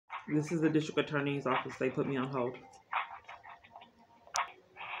This is the district attorney's office. They put me on hold.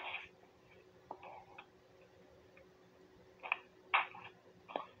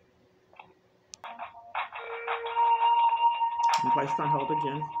 I'm placed on hold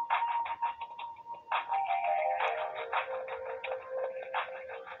again.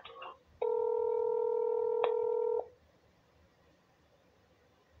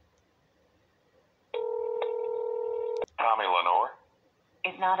 Tommy Lenore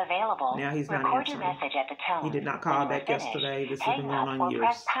is not available. Now he's not Record answering. your message at the tone. He did not call back yesterday. This has been going on years.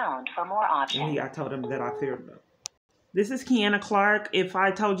 Press pound for more options. And I told him that I feared them. This is Kiana Clark. If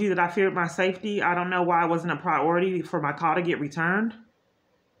I told you that I feared my safety, I don't know why it wasn't a priority for my call to get returned.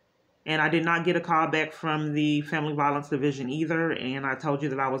 And I did not get a call back from the Family Violence Division either. And I told you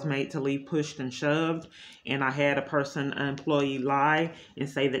that I was made to leave pushed and shoved. And I had an employee lie and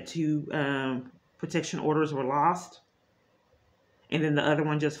say that 2 protection orders were lost. And then the other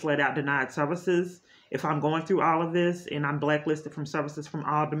one just flat out denied services. If I'm going through all of this and I'm blacklisted from services from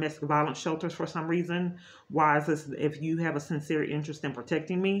all domestic violence shelters for some reason, why is this? If you have a sincere interest in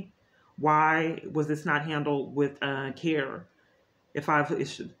protecting me, why was this not handled with care? If I've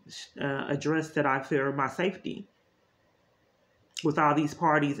addressed that I fear my safety with all these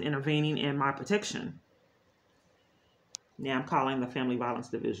parties intervening in my protection. Now I'm calling the Family Violence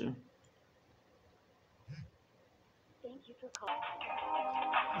Division. Thank you for calling.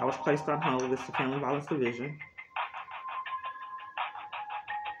 I was placed on hold with the Family Violence Division.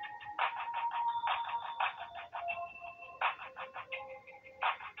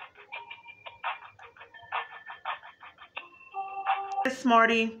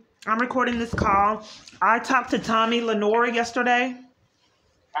 Smarty, I'm recording this call. I talked to Tommy Lenore yesterday.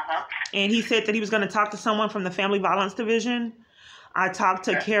 And he said that he was going to talk to someone from the Family Violence Division. I talked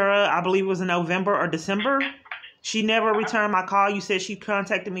to Kara, I believe it was in November or December. She never returned my call. You said she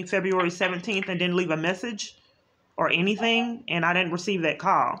contacted me February 17th and didn't leave a message or anything, and I didn't receive that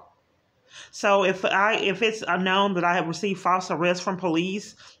call. So if it's known that I have received false arrest from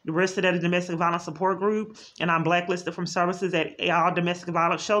police, arrested at a domestic violence support group, and I'm blacklisted from services at all domestic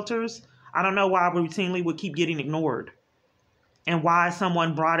violence shelters, I don't know why I routinely would keep getting ignored. And why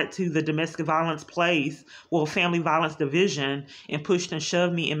someone brought it to the domestic violence place, well, Family Violence Division, and pushed and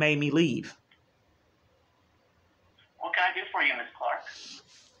shoved me and made me leave. What can I do for you, Ms.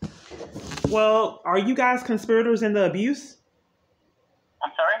 Clark? Well, are you guys conspirators in the abuse?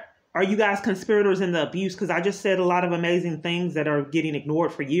 I'm sorry? Are you guys conspirators in the abuse? Because I just said a lot of amazing things that are getting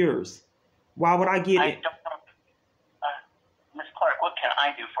ignored for years. Why would I get it? Ms. Clark, what can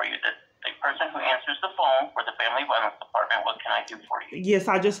I do for you? The person who answers the phone for the Family Violence Department, what can I do for you? Yes,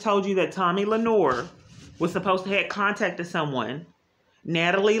 I just told you that Tommy Lenore was supposed to have contacted someone.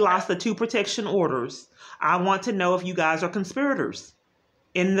 Natalie lost the 2 protection orders. I want to know if you guys are conspirators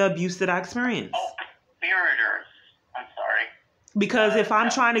in the abuse that I experienced. Oh, conspirators. I'm sorry. Because if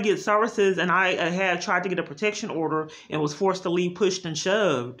I'm trying to get services and I had tried to get a protection order and was forced to leave pushed and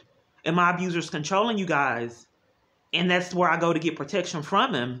shoved, and my abuser's controlling you guys, and that's where I go to get protection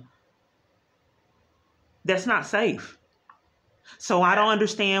from him, that's not safe. So I don't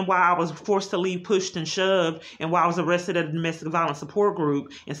understand why I was forced to leave pushed and shoved and why I was arrested at a domestic violence support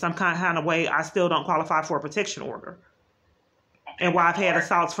group in some kind of way. I still don't qualify for a protection order. Okay, and why I've had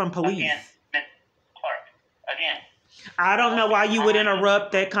assaults from police. Again, Ms. Clark, again. I don't know why you would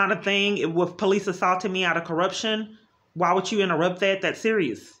interrupt that kind of thing with police assaulting me out of corruption. Why would you interrupt that? That's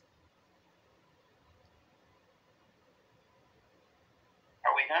serious.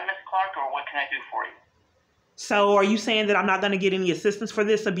 Are we done, Ms. Clark, or what can I do for you? So are you saying that I'm not going to get any assistance for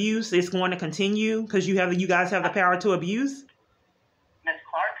this abuse? It's going to continue because you guys have the power to abuse? Ms.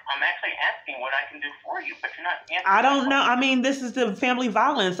 Clark, I'm actually asking what I can do for you, but you're not answering. I don't know. I mean, this is the family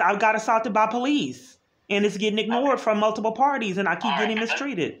violence. I got assaulted by police, and it's getting ignored from multiple parties, and I keep getting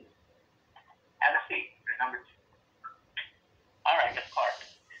mistreated. Have a seat. Number 2. All right, Ms. Clark.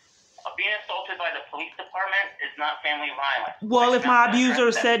 Being assaulted by the police department is not family violence. Well, if my abuser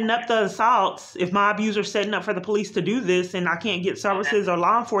is setting up the assaults, if my abuser is setting up for the police to do this, and I can't get services or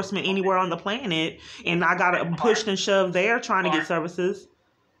law enforcement anywhere on the planet, and I got pushed and shoved there trying to get services.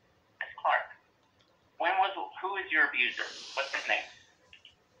 Ms. Clark, who is your abuser? What's his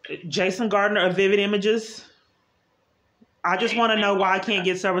name? Jason Gardner of Vivid Images. I just want to know why I can't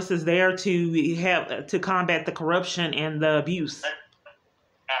get services there to combat the corruption and the abuse.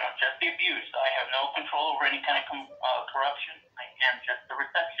 Just the abuse. I have no control over any kind of corruption. I am just the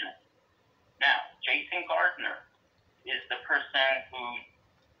receptionist. Now, Jason Gardner is the person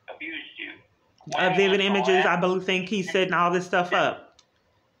who abused you. Vivid Images, I think he's setting all this stuff up.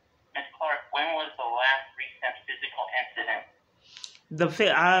 Ms. Clark, when was the last recent physical incident?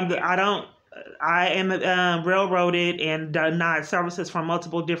 I am railroaded and denied services from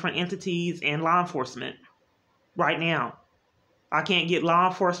multiple different entities and law enforcement right now. I can't get law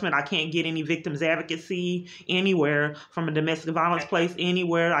enforcement. I can't get any victims advocacy anywhere from a domestic violence place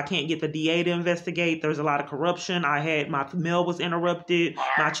anywhere. I can't get the DA to investigate. There's a lot of corruption. My mail was interrupted.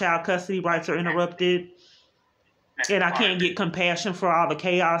 My child custody rights are interrupted. And I can't get compassion for all the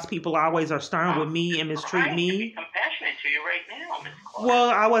chaos. People always are stern with me and mistreat me. Compassionate to you right now, Ms. Clark.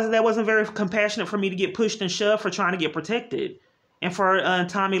 Well, that wasn't very compassionate for me to get pushed and shoved for trying to get protected, and for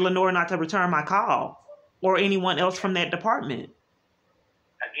Tommy Lenore not to return my call or anyone else from that department.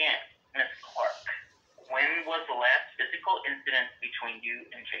 Again, Ms. Clark, when was the last physical incident between you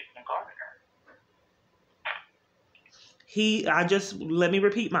and Jason Gardner? Let me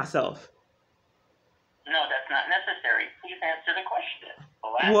repeat myself. No, that's not necessary. Please answer the question.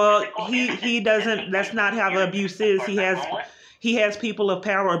 Well, he doesn't. That's not how the abuse is. He has people of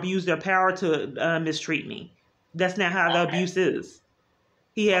power abuse their power to mistreat me. That's not how the abuse is.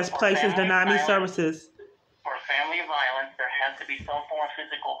 He has places deny me services. For family violence, there has to be some form of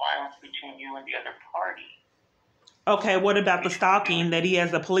physical violence between you and the other party. Okay, what about the stalking that he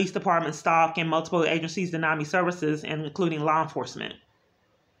has the police department stalk and multiple agencies deny me services, including law enforcement?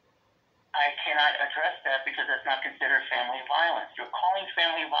 I cannot address that because that's not considered family violence. You're calling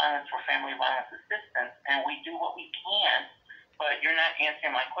family violence for family violence assistance, and we do what we can, but you're not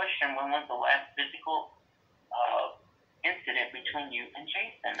answering my question. When was the last physical incident between you and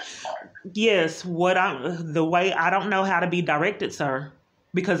Jason, Ms. Clark? Yes, I don't know how to be directed, sir,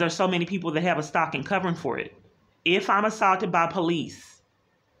 because there's so many people that have a stalking covering for it. If I'm assaulted by police,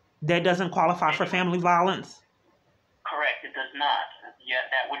 that doesn't qualify for family violence? Correct, it does not. Yeah,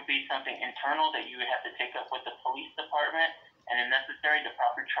 that would be something internal that you would have to take up with the police department, and if necessary, the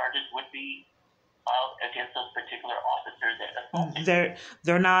proper charges would be filed against those particular officers that assaulted.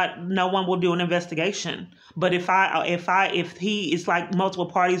 They're not. No one will do an investigation. But if he, it's like multiple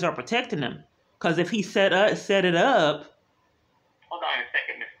parties are protecting him, because if he set it up. Hold on a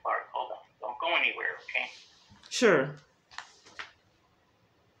second, Ms. Clark. Hold on. Don't go anywhere, okay? Sure.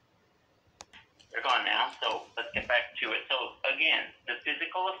 They're gone now, so let's get back to it. So, again, the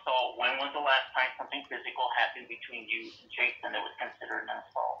physical assault, when was the last time something physical happened between you and Jason that was considered an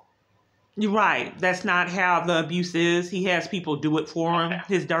assault? You're right. That's not how the abuse is. He has people do it for him,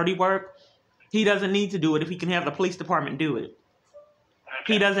 his dirty work. He doesn't need to do it if he can have the police department do it.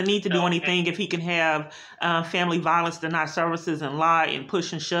 Okay. He doesn't need to do anything if he can have family violence deny services and lie and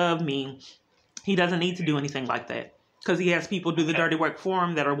push and shove me. He doesn't need to do anything like that because he has people do the dirty work for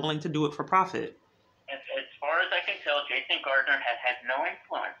him that are willing to do it for profit. As far as I can tell, Jason Gardner has had no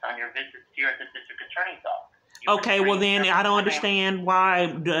influence on your visits here at the district attorney's office. Okay, well then I don't understand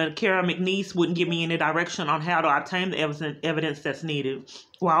why Kara McNeese wouldn't give me any direction on how to obtain the evidence that's needed.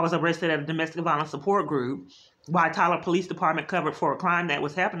 While I was arrested at a domestic violence support group, why Tyler Police Department covered for a crime that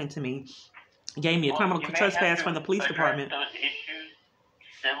was happening to me, gave me a criminal trespass from the police department. Those issues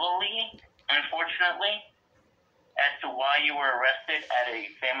civilly, unfortunately, as to why you were arrested at a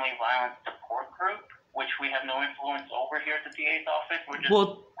family violence support group, which we have no influence over here at the DA's office. We're just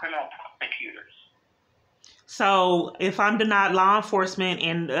criminal prosecutors. So if I'm denied law enforcement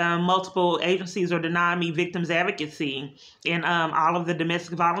and multiple agencies are denying me victims advocacy and all of the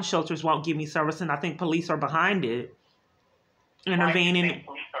domestic violence shelters won't give me service, and I think police are behind it, intervening. Why do you think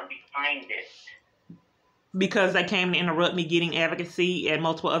police are behind it? Because they came to interrupt me getting advocacy at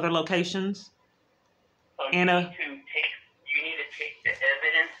multiple other locations. So you need to take the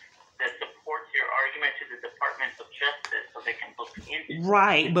evidence that supports your argument to the Department of Justice so they can look into it.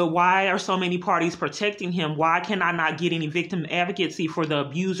 Right, but why are so many parties protecting him? Why can I not get any victim advocacy for the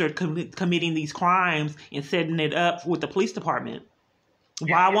abuser committing these crimes and setting it up with the police department?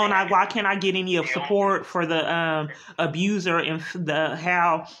 Why can't I get any of support for the abuser and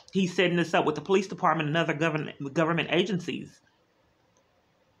how he's setting this up with the police department and other government agencies?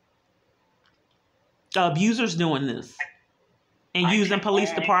 Abusers doing this and using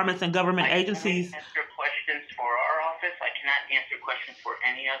police departments and government agencies. I can answer questions for our office. I cannot answer questions for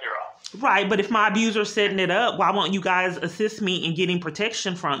any other office. Right, but if my abuser's setting it up, why won't you guys assist me in getting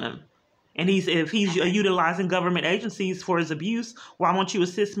protection from him? And if he's utilizing government agencies for his abuse, why won't you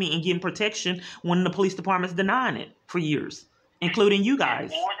assist me in getting protection when the police department's denying it for years, including you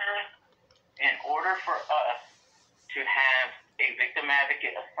guys? In order for us to have a victim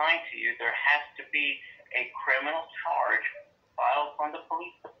advocate assigned to you, there has to be a criminal charge filed from the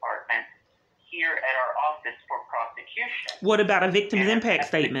police department here at our office for prosecution. What about a victim's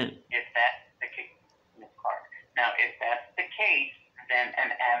impact statement? If that's the case, Ms. Clark. Now, if that's the case, then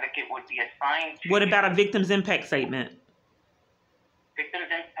an advocate would be assigned to What about a victim's impact statement?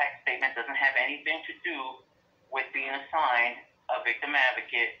 been assigned a victim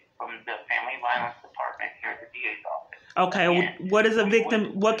advocate from the Family Violence Department here at the DA's office. Okay, what is a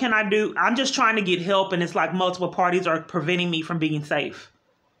victim? What can I do? I'm just trying to get help, and it's like multiple parties are preventing me from being safe.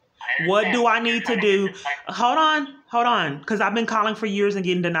 What do I need to do? Hold on, because I've been calling for years and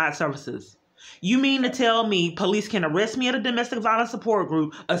getting denied services. You mean to tell me police can arrest me at a domestic violence support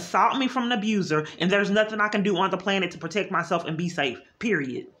group, assault me from an abuser, and there's nothing I can do on the planet to protect myself and be safe,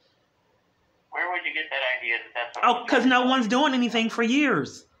 period? Where would you get that idea that that's... Oh, because no one's doing anything for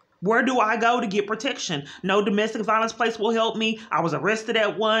years. Where do I go to get protection? No domestic violence place will help me. I was arrested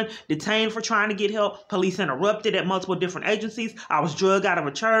at one, detained for trying to get help. Police interrupted at multiple different agencies. I was drugged out of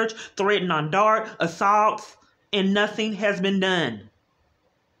a church, threatened on DART, assaults, and nothing has been done.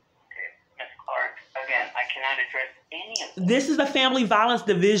 Okay, Ms. Clark, again, I cannot address any of this. This is the Family Violence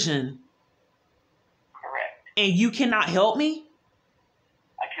Division. Correct. And you cannot help me?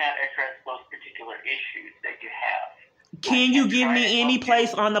 I cannot address those particular issues that you have. Can you give me any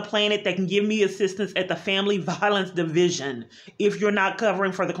place on the planet that can give me assistance at the Family Violence Division if you're not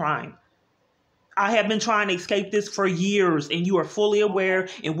covering for the crime? I have been trying to escape this for years, and you are fully aware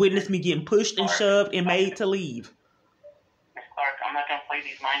and witnessed me getting pushed and shoved and made to leave. Ms. Clark, I'm not going to play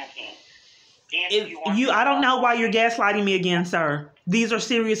these mind games. I don't know why you're gaslighting me again, sir. These are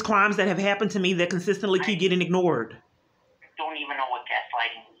serious crimes that have happened to me that consistently keep getting ignored. I don't even know what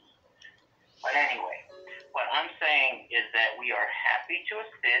gaslighting means. But anyway, what I'm saying is that we are happy to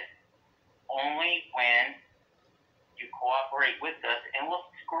assist only when you cooperate with us, and we'll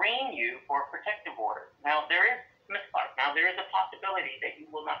screen you for a protective order. Now, Ms. Clark, there is a possibility that you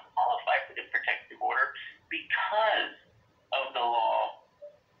will not qualify for the protective order because of the law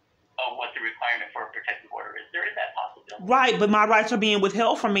of what the requirement for a protective order is. There is that possibility. Right, but my rights are being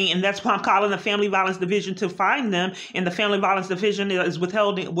withheld from me, and that's why I'm calling the Family Violence Division to find them. And the Family Violence Division is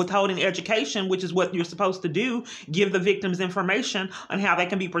withholding education, which is what you're supposed to do, give the victims information on how they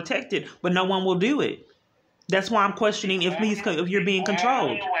can be protected, but no one will do it. That's why I'm questioning if you're being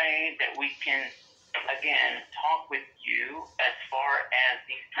controlled. The only way that we can, again, talk with you as far as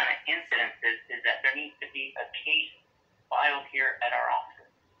these kind of incidences is that there needs to be a case filed here at our office.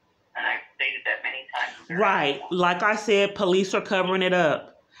 And I've stated that many times. Right. Like I said, police are covering it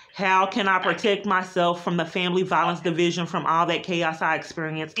up. How can I protect myself from the Family Violence Division from all that chaos I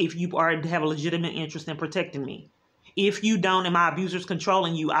experience if you have a legitimate interest in protecting me? If you don't and my abuser's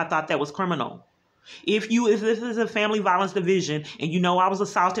controlling you, I thought that was criminal. If this is a Family Violence Division and you know I was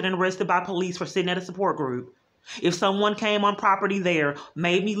assaulted and arrested by police for sitting at a support group, if someone came on property there,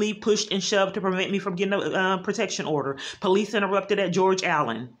 made me leave, pushed and shoved to prevent me from getting a protection order, police interrupted at George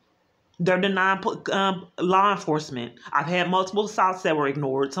Allen, they're denying law enforcement. I've had multiple assaults that were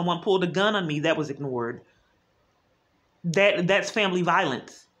ignored. Someone pulled a gun on me that was ignored. That's family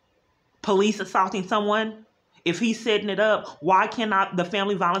violence. Police assaulting someone. If he's setting it up, why cannot the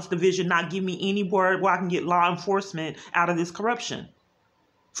Family Violence Division not give me any word where I can get law enforcement out of this corruption?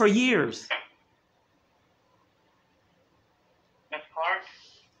 For years. Ms. Clark,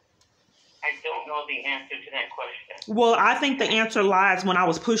 I don't know the answer to that question. Well, I think the answer lies when I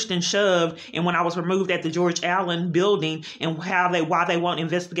was pushed and shoved and when I was removed at the George Allen building and why they won't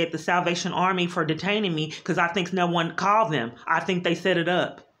investigate the Salvation Army for detaining me, because I think no one called them. I think they set it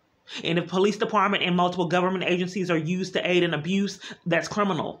up. And if police department and multiple government agencies are used to aid in abuse, that's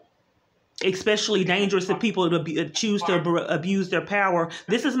criminal. Especially dangerous if people choose to abuse their power.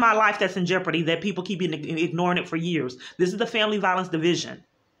 This is my life that's in jeopardy, that people keep ignoring it for years. This is the Family Violence Division.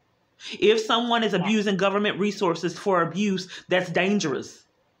 If someone is abusing government resources for abuse, that's dangerous.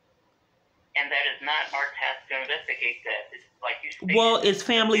 And that is not our task to investigate that. It's like you stated. Well, it's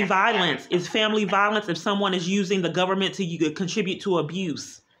family violence. It's family violence if someone is using the government to contribute to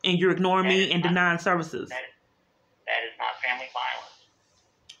abuse and you're ignoring me and denying services. That is not family violence.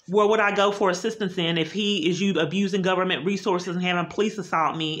 Where would I go for assistance in if he is abusing government resources and having police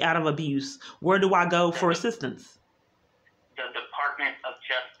assault me out of abuse? Where do I go for assistance? The Department of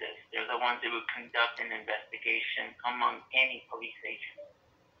Justice. They're the ones that would conduct an investigation among any police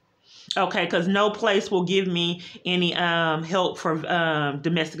agent. Okay, because no place will give me any help for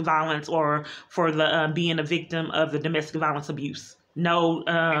domestic violence or for the being a victim of the domestic violence abuse. No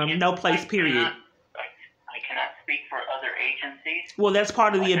place, period. I cannot speak for other agencies. Well, that's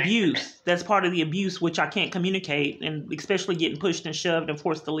part of the abuse. That's part of the abuse, which I can't communicate, and especially getting pushed and shoved and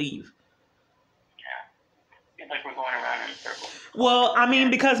forced to leave. Yeah. It's like we're going around in circles. Well, I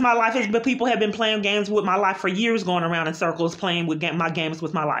mean, because my life but people have been playing games with my life for years, going around in circles, playing with my games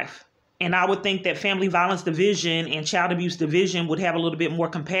with my life. And I would think that Family Violence Division and Child Abuse Division would have a little bit more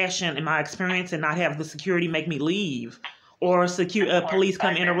compassion in my experience and not have the security make me leave. Or police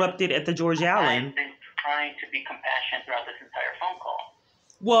come interrupted at the George Allen. trying to be compassionate throughout this entire phone call.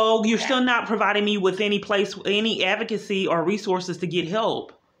 Well, you're still not providing me with any advocacy or resources to get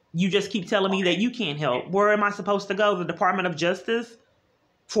help. You just keep telling me that you can't help. Where am I supposed to go? The Department of Justice?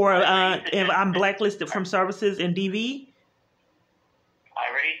 For if I'm blacklisted from services in DV? I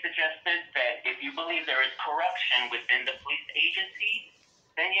already suggested that if you believe there is corruption within the police agency,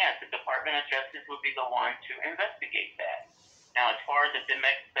 then yes, the Department of Justice would be the one to investigate that. Now, as far as the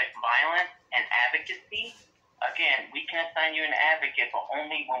domestic violence and advocacy, again, we can assign you an advocate, but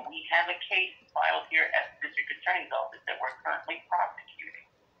only when we have a case filed here at the District Attorney's Office that we're currently prosecuting.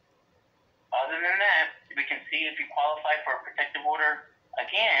 Other than that, we can see if you qualify for a protective order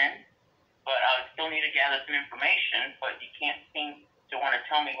again, but I would still need to gather some information, but you can't seem to want to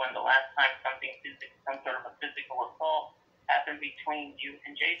tell me when the last time some sort of a physical assault happened between you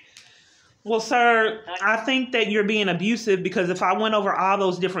and Jason. Well, sir, I think that you're being abusive because if I went over all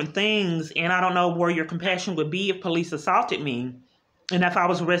those different things and I don't know where your compassion would be if police assaulted me and if I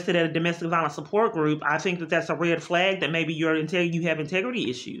was arrested at a domestic violence support group, I think that that's a red flag that maybe you have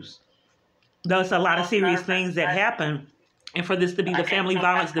integrity issues. There's a lot of serious things that happen. And for this to be the family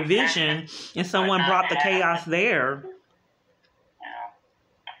violence division and someone brought the chaos there.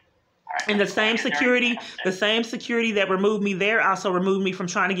 And the same security that removed me there also removed me from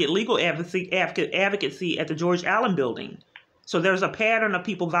trying to get legal advocacy at the George Allen building. So there's a pattern of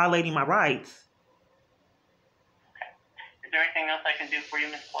people violating my rights. Okay. Is there anything else I can do for you,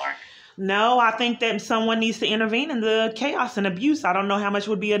 Ms. Clark? No, I think that someone needs to intervene in the chaos and abuse. I don't know how much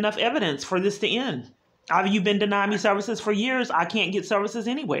would be enough evidence for this to end. You've been denying me services for years. I can't get services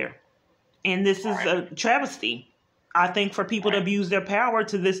anywhere. And this is a travesty. I think for people to abuse their power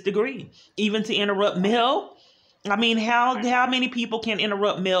to this degree, even to interrupt mail. I mean, how many people can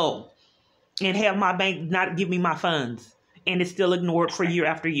interrupt mail and have my bank not give me my funds and it's still ignored for year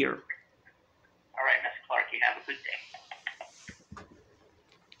after year? All right, Ms. Clark, you have a good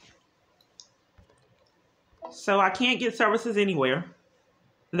day. So I can't get services anywhere.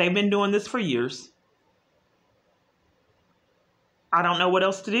 They've been doing this for years. I don't know what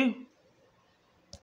else to do.